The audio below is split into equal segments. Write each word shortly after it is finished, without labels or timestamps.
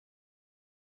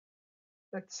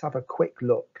Let's have a quick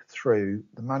look through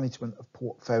the management of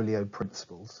portfolio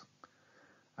principles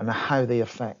and how they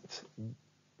affect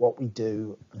what we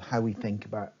do and how we think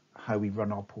about how we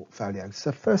run our portfolio.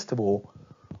 So first of all,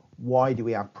 why do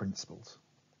we have principles?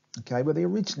 Okay, well, they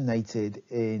originated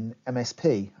in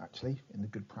MSP, actually, in the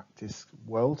good practice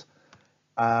world.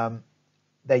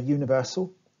 They're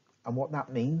universal, and what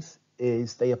that means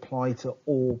is they apply to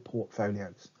all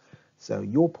portfolios. So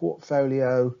your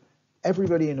portfolio,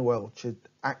 everybody in the world should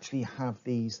actually have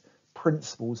these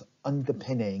principles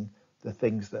underpinning the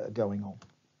things that are going on.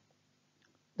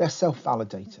 They're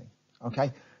self-validating,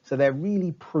 okay? So they're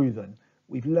really proven.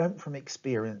 We've learned from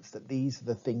experience that these are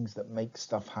the things that make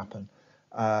stuff happen.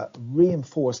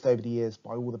 Reinforced over the years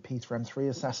by all the P3M3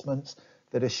 assessments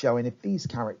that are showing if these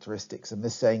characteristics are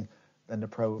missing, then the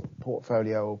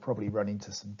portfolio will probably run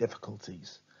into some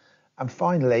difficulties. And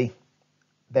finally,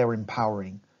 they're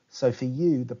empowering. So for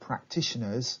you, the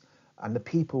practitioners and the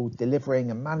people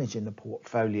delivering and managing the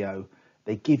portfolio,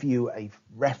 they give you a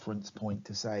reference point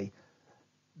to say,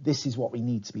 this is what we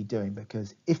need to be doing,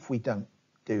 because if we don't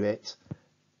do it,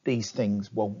 these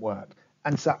things won't work.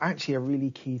 And so actually a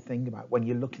really key thing about when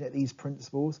you're looking at these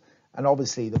principles, and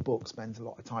obviously the book spends a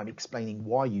lot of time explaining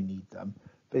why you need them,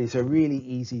 but it's a really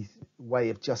easy way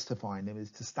of justifying them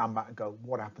is to stand back and go,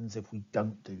 what happens if we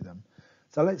don't do them?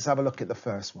 So let's have a look at the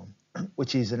first one,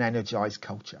 which is an energized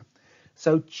culture.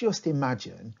 So just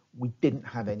imagine we didn't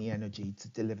have any energy to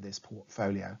deliver this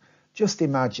portfolio. Just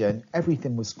imagine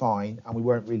everything was fine and we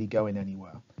weren't really going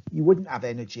anywhere. You wouldn't have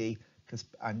energy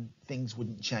and things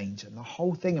wouldn't change. And the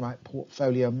whole thing about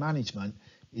portfolio management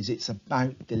is it's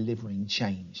about delivering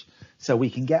change. So we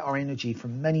can get our energy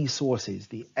from many sources.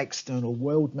 The external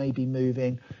world may be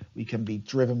moving. We can be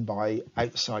driven by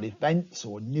outside events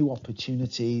or new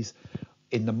opportunities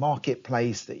in the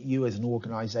marketplace that you as an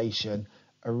organization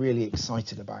are really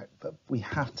excited about. But we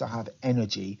have to have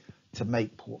energy to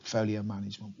make portfolio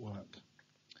management work.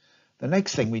 The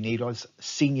next thing we need is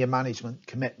senior management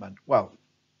commitment. Well,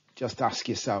 just ask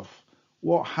yourself,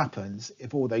 what happens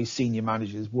if all those senior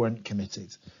managers weren't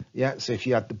committed? Yeah, so if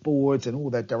you had the boards and all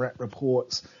their direct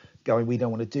reports going, we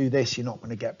don't want to do this, you're not going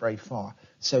to get very far.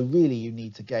 So really you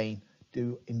need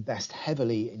to invest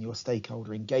heavily in your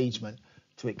stakeholder engagement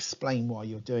to explain why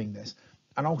you're doing this.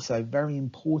 And also, very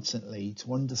importantly,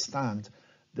 to understand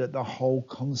that the whole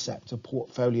concept of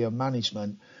portfolio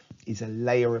management is a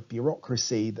layer of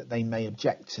bureaucracy that they may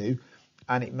object to.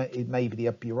 And it may be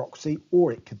the bureaucracy,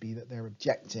 or it could be that they're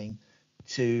objecting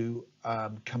to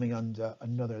coming under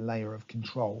another layer of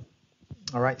control.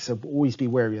 All right, so always be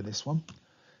wary of this one.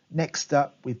 Next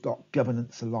up, we've got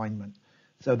governance alignment.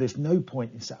 So there's no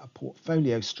point in setting a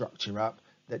portfolio structure up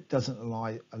that doesn't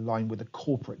align with a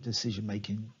corporate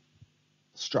decision-making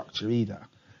structure either.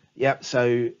 Yep,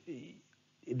 so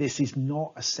this is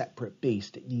not a separate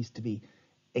beast. It needs to be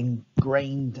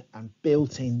ingrained and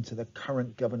built into the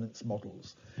current governance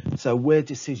models. So where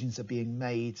decisions are being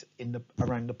made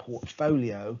around the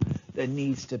portfolio, there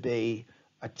needs to be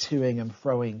a toing and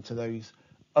froing to those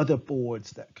other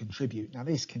boards that contribute. Now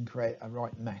this can create a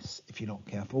right mess if you're not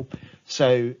careful.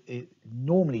 So it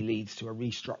normally leads to a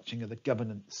restructuring of the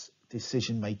governance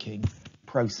decision-making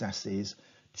processes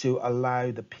to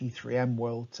allow the P3M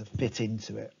world to fit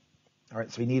into it. All right,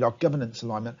 so we need our governance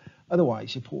alignment.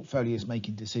 Otherwise, your portfolio is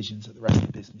making decisions that the rest of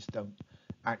the business don't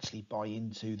actually buy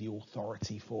into the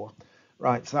authority for.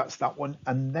 Right, so that's that one.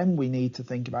 And then we need to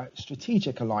think about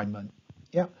strategic alignment.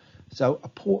 Yeah, so a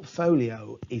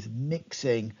portfolio is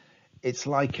mixing. It's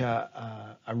like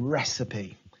a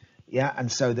recipe. Yeah,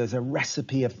 and so there's a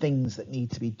recipe of things that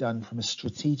need to be done from a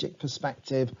strategic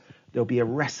perspective. There'll be a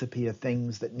recipe of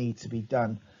things that need to be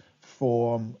done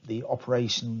from the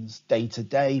operations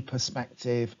day-to-day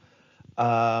perspective.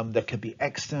 There could be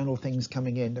external things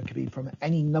coming in. There could be from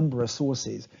any number of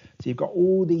sources. So you've got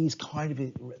all these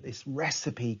this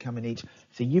recipe coming each.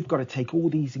 So you've got to take all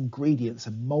these ingredients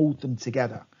and mold them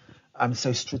together.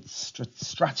 So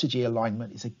strategy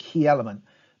alignment is a key element,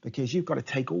 because you've got to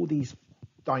take all these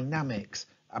dynamics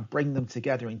and bring them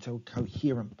together into a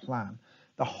coherent plan.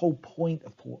 The whole point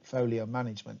of portfolio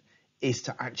management is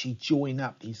to actually join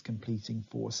up these competing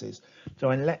forces. So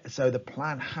the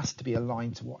plan has to be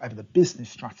aligned to whatever the business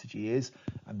strategy is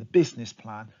and the business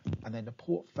plan, and then the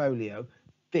portfolio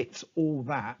fits all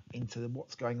that into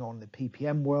what's going on in the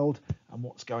PPM world and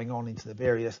what's going on into the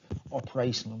various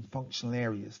operational and functional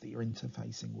areas that you're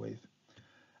interfacing with.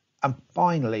 And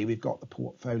finally, we've got the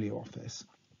portfolio office.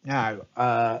 Now,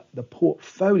 the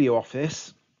portfolio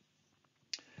office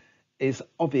is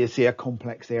obviously a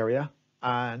complex area,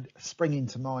 and springing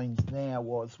to mind there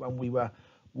was when we were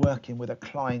working with a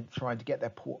client trying to get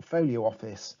their portfolio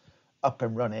office up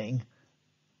and running,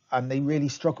 and they really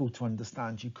struggled to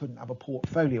understand you couldn't have a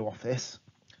portfolio office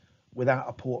without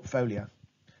a portfolio.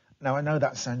 Now, I know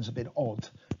that sounds a bit odd,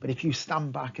 but if you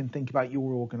stand back and think about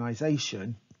your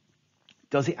organization,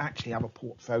 does it actually have a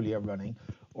portfolio running,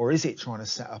 or is it trying to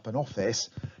set up an office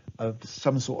of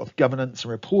some sort of governance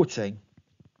and reporting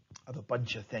of a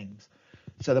bunch of things?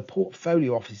 So the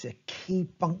portfolio office is a key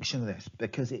function of this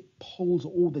because it pulls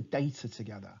all the data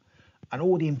together and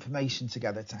all the information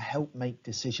together to help make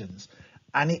decisions.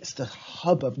 And it's the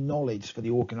hub of knowledge for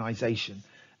the organization,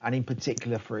 and in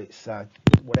particular for its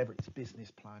whatever its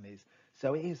business plan is.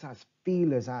 So it has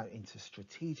feelers out into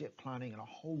strategic planning and a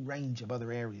whole range of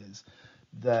other areas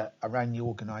that around the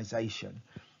organization.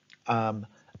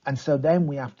 And so then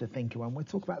we have to think, when we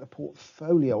talk about the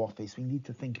portfolio office, we need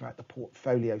to think about the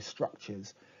portfolio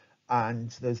structures.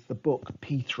 And there's the book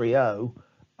P3O,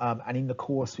 and in the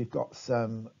course we've got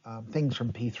some things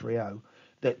from P3O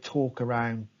that talk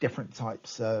around different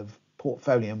types of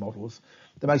portfolio models,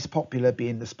 the most popular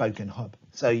being the spoken hub.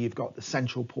 So you've got the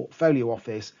central portfolio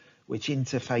office, which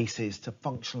interfaces to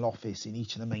functional office in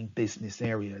each of the main business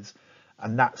areas.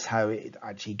 And that's how it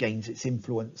actually gains its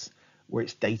influence, where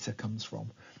its data comes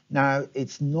from. Now,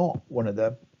 it's not one of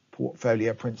the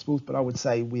portfolio principles, but I would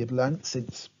say we have learnt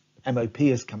since MoP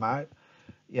has come out,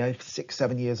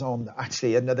 6-7 years on, that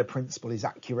actually another principle is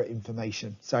accurate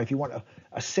information. So if you want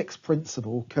a sixth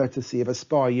principle, courtesy of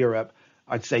Aspire Europe,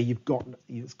 I'd say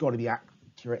it's got to be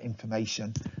accurate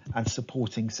information and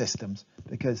supporting systems,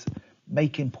 because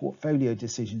making portfolio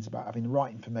decisions about having the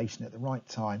right information at the right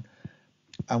time,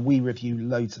 and we review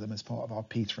loads of them as part of our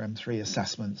P3M3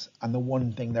 assessments, and the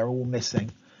one thing they're all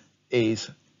missing is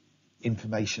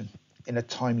information in a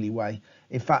timely way.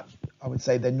 In fact, I would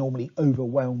say they're normally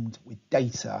overwhelmed with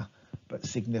data but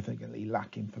significantly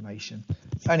lack information.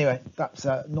 Anyway, that's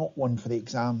not one for the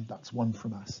exam, that's one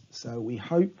from us. So we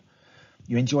hope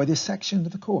you enjoy this section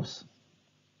of the course.